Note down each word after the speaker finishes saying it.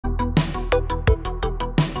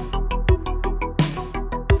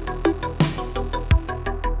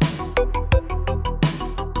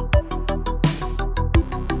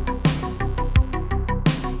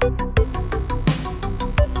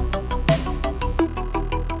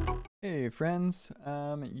friends.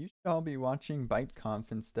 You should all be watching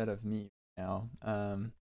ByteConf instead of me now.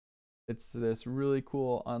 It's this really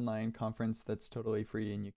cool online conference that's totally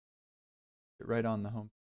free, and you can get right on the home.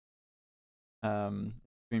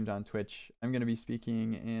 Streamed on Twitch. I'm gonna be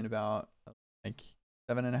speaking in about like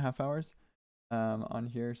 7.5 hours on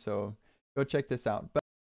here, so go check this out. But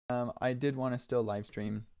I did want to still live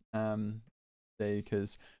stream today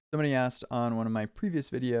because somebody asked on one of my previous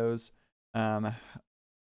videos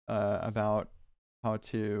about how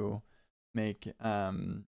to make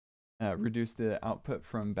reduce the output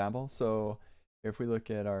from Babel. So if we look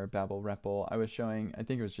at our Babel REPL, I was showing, I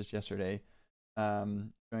think it was just yesterday,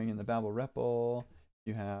 showing in the Babel REPL,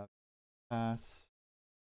 you have class,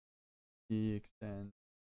 extend,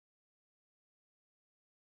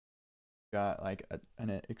 got like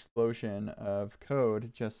an explosion of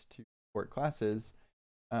code just to support classes.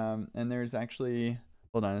 And there's actually,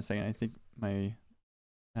 hold on a second, I think my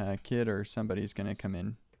kid or somebody's gonna come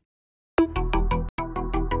in.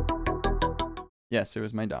 Yes, it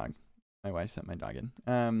was my dog. My wife sent my dog in.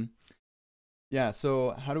 Yeah,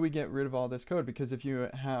 so how do we get rid of all this code? Because if you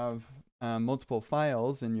have multiple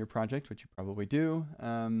files in your project, which you probably do,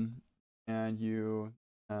 and you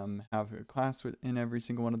have a class in every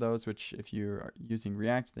single one of those, which if you're using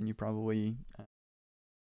React, then you probably,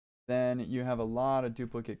 then you have a lot of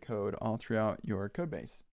duplicate code all throughout your code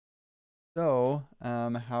base. So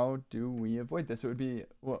how do we avoid this? It would be,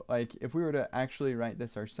 well, like if we were to actually write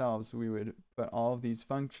this ourselves, we would put all of these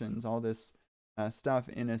functions, all this stuff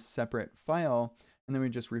in a separate file, and then we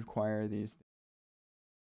just require these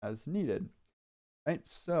as needed. Right,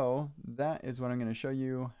 so that is what I'm going to show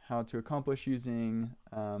you how to accomplish using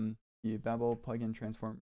the Babel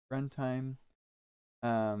plugin-transform-runtime,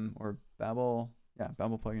 or Babel, yeah,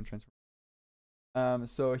 Babel plugin-transform.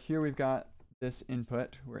 So here we've got this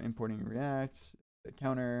input. We're importing React, the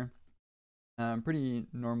counter, pretty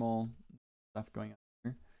normal stuff going on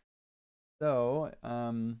here. So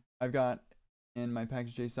I've got in my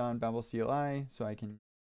package.json Babel CLI, so I can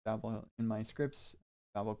Babel in my scripts,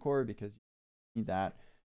 Babel core, because you need that.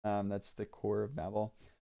 That's the core of Babel.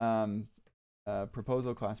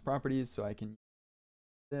 Proposal class properties, so I can use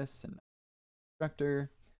this and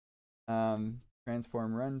constructor.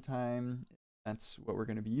 Transform runtime, that's what we're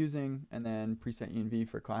going to be using, and then preset env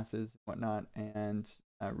for classes and whatnot, and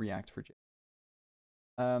React for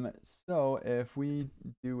JS. So if we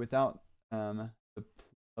do without the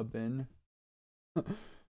plugin,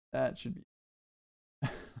 that should be.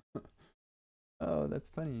 Oh, that's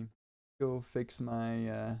funny. Go fix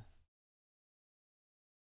my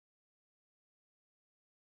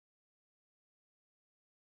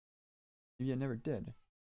maybe I never did.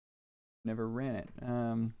 Never ran it.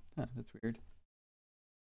 That's weird.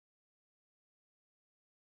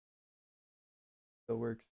 Still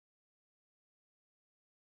works.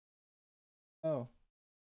 Oh.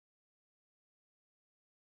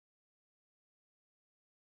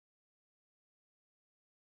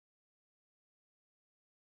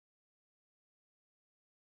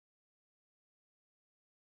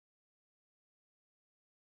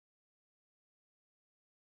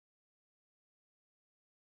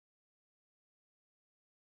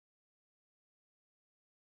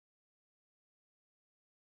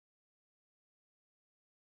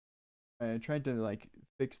 I tried to like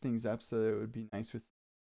fix things up so that it would be nice with.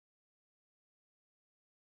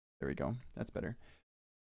 There we go. That's better.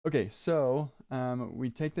 Okay, so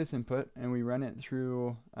we take this input and we run it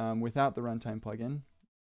through without the runtime plugin,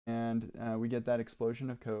 and we get that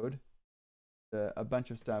explosion of code, a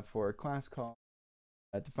bunch of stuff for class call,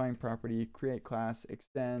 define property, create class,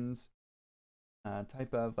 extends,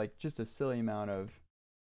 type of, like just a silly amount of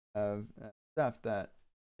stuff that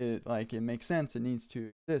it makes sense. It needs to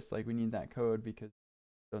exist. Like we need that code because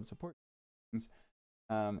we don't support things.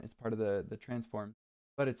 It's part of the transform,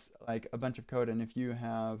 but it's like a bunch of code. And if you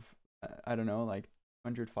have, I don't know, like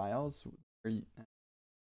 100 files or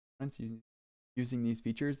once using these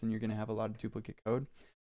features, then you're going to have a lot of duplicate code.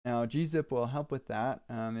 Now gzip will help with that.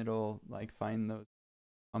 It'll like find those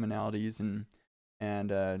commonalities and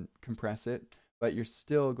compress it, but you're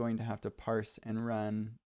still going to have to parse and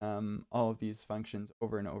run all of these functions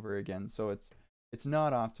over and over again. So it's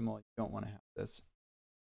not optimal. You don't want to have this.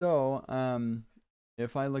 So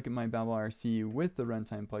if I look at my Babel RC with the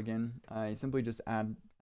runtime plugin, I simply just add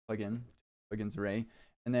plugins array,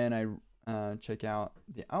 and then I check out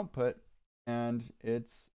the output, and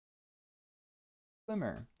it's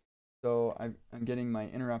slimmer. So I'm getting my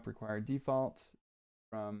interrupt required default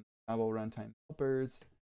from Babel runtime helpers,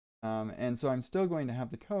 and so I'm still going to have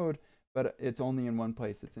the code, but it's only in one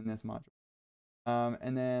place. It's in this module.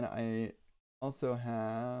 And then I also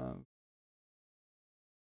have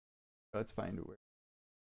let's find where.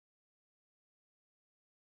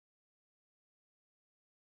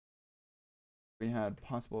 We had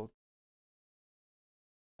possible.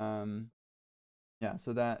 Yeah,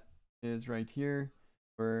 so that is right here.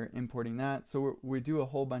 We're importing that. So we do a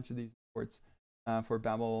whole bunch of these imports for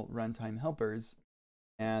Babel runtime helpers,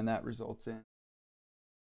 and that results in.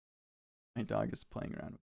 My dog is playing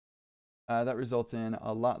around. That results in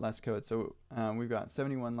a lot less code. So we've got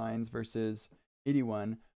 71 lines versus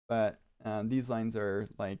 81, but these lines are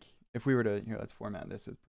like, if we were to, here, let's format this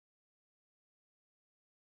with,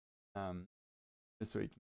 just so we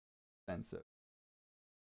can make sense of.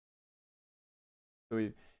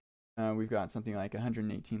 So we've got something like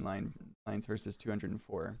 118 lines versus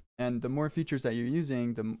 204. And the more features that you're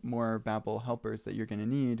using, the more Babel helpers that you're going to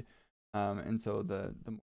need. And so the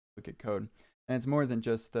more you look at code. And it's more than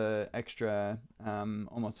just the extra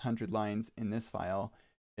almost 100 lines in this file.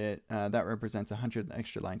 That represents 100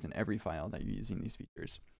 extra lines in every file that you're using these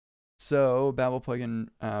features. So Babel plugin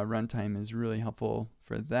runtime is really helpful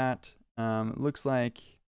for that. Looks like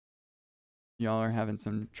y'all are having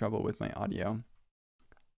some trouble with my audio.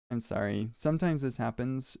 I'm sorry. Sometimes this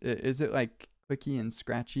happens. Is it like clicky and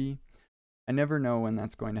scratchy? I never know when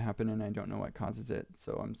that's going to happen, and I don't know what causes it.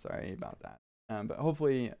 So I'm sorry about that. But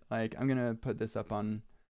hopefully, like, I'm gonna put this up on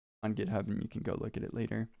GitHub, and you can go look at it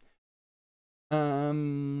later.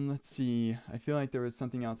 Let's see. I feel like there was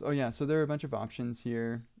something else. Oh yeah. So there are a bunch of options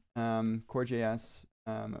here. Core.js.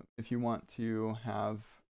 If you want to have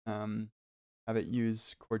it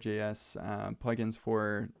use Core.js plugins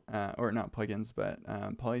for, or not plugins, but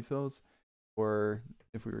polyfills, or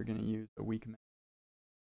if we were going to use a weak method,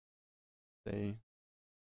 say,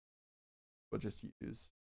 we'll just use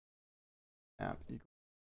app equal.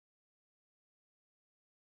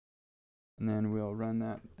 And then we'll run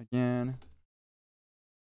that again.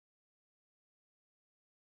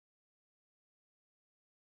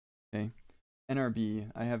 Okay,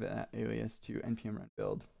 NRB, I have an alias to npm run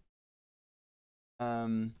build.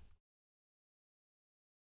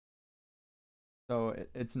 So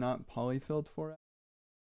it's not polyfilled for us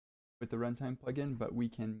with the runtime plugin, but we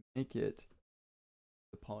can make it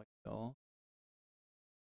the polyfill.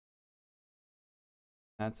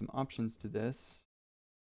 Add some options to this.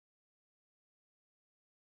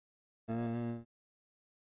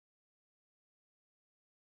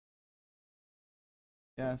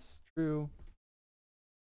 Yes, true.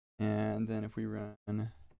 And then if we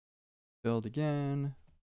run build again,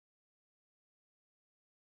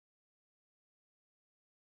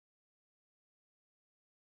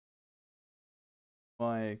 well,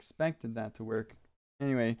 I expected that to work.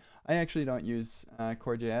 Anyway, I actually don't use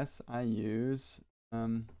Core.js. I use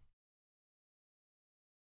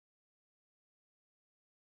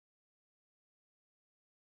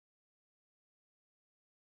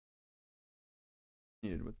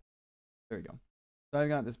needed with. There we go. So I've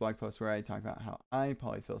got this blog post where I talk about how I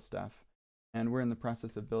polyfill stuff, and we're in the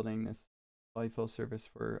process of building this polyfill service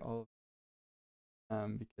for all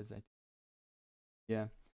because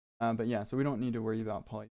but yeah, so we don't need to worry about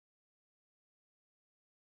poly.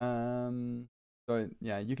 So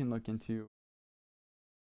yeah, you can look into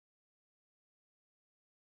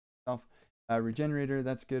self regenerator.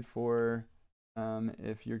 That's good for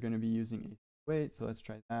if you're going to be using a wait. So let's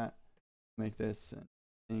try that. Make this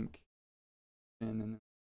sync and then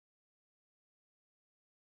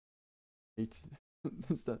wait.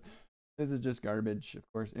 This is just garbage, of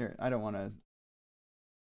course. Here, I don't want to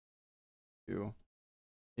do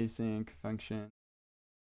async function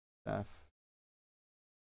stuff.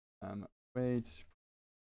 Wait.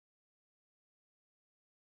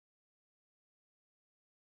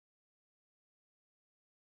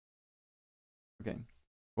 Okay,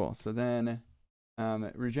 cool. So then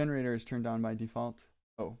regenerator is turned on by default.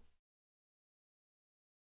 Oh.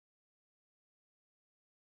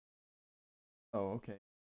 Oh, okay.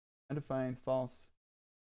 Undefined false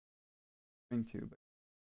string 2.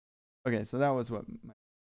 Okay, so that was what I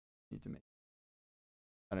need to make.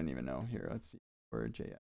 I don't even know. Here, let's see. For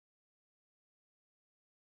JS.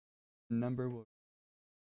 Number will.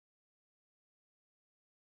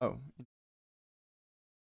 Oh.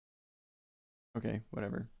 Okay,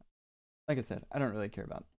 whatever. Like I said, I don't really care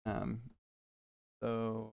about.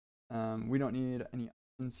 So we don't need any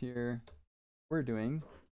options here. We're doing.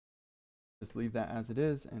 Just leave that as it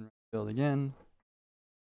is and build again.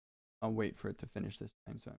 I'll wait for it to finish this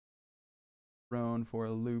time. So I'm thrown for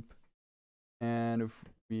a loop. And if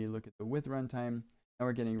we look at the with runtime, now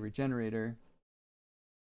we're getting regenerator.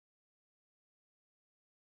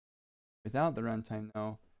 Without the runtime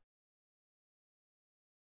though,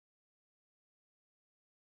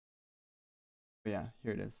 but yeah,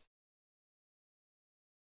 here it is.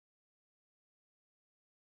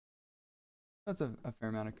 That's a fair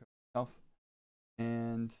amount of code itself.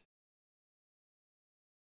 And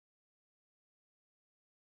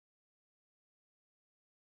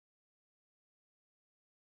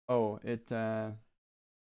oh, it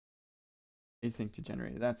async to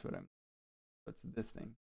generate. That's what's this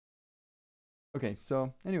thing. Okay,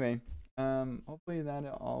 so anyway, hopefully that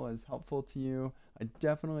all is helpful to you. I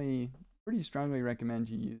definitely pretty strongly recommend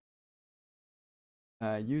you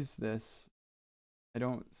use this. I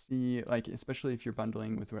don't see, like, especially if you're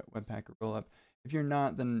bundling with Webpack or Rollup. If you're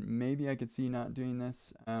not, then maybe I could see not doing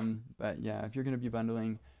this. But yeah, if you're going to be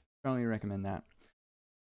bundling, strongly recommend that.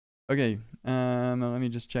 Okay, let me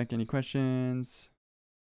just check any questions.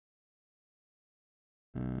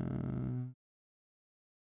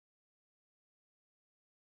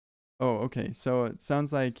 Oh, okay. So it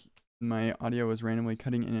sounds like my audio was randomly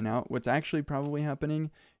cutting in and out. What's actually probably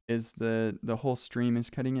happening is the whole stream is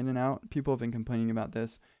cutting in and out. People have been complaining about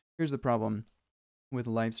this. Here's the problem with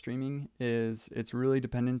live streaming is it's really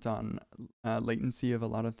dependent on latency of a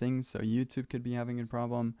lot of things. So YouTube could be having a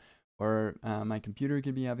problem, or my computer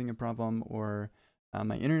could be having a problem, or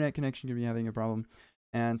my internet connection could be having a problem.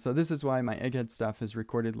 And so this is why my Egghead stuff is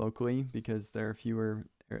recorded locally, because there are fewer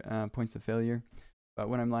points of failure. But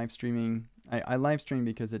when I'm live streaming, I live stream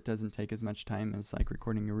because it doesn't take as much time as like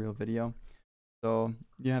recording a real video. So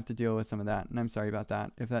you have to deal with some of that, and I'm sorry about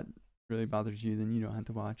that. If that really bothers you, then you don't have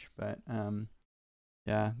to watch. But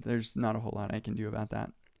yeah, there's not a whole lot I can do about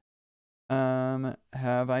that.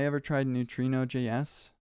 Have I ever tried Neutrino.js?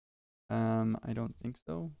 I don't think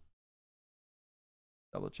so.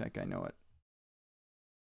 Double check, I know it.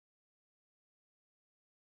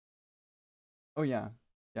 Oh yeah,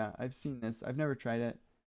 yeah, I've seen this. I've never tried it.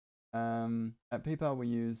 At PayPal we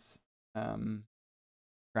use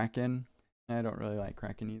Kraken. I don't really like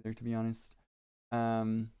Kraken either, to be honest.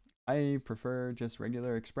 I prefer just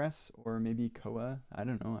regular Express or maybe Koa. I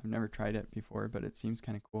don't know. I've never tried it before, but it seems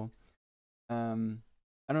kind of cool.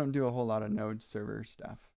 I don't do a whole lot of Node server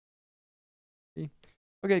stuff.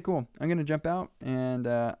 Okay, cool. I'm going to jump out, and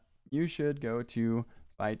you should go to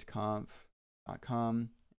byteconf.com,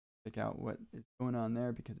 check out what is going on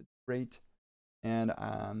there because it's great. And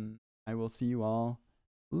I will see you all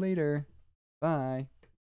later. Bye.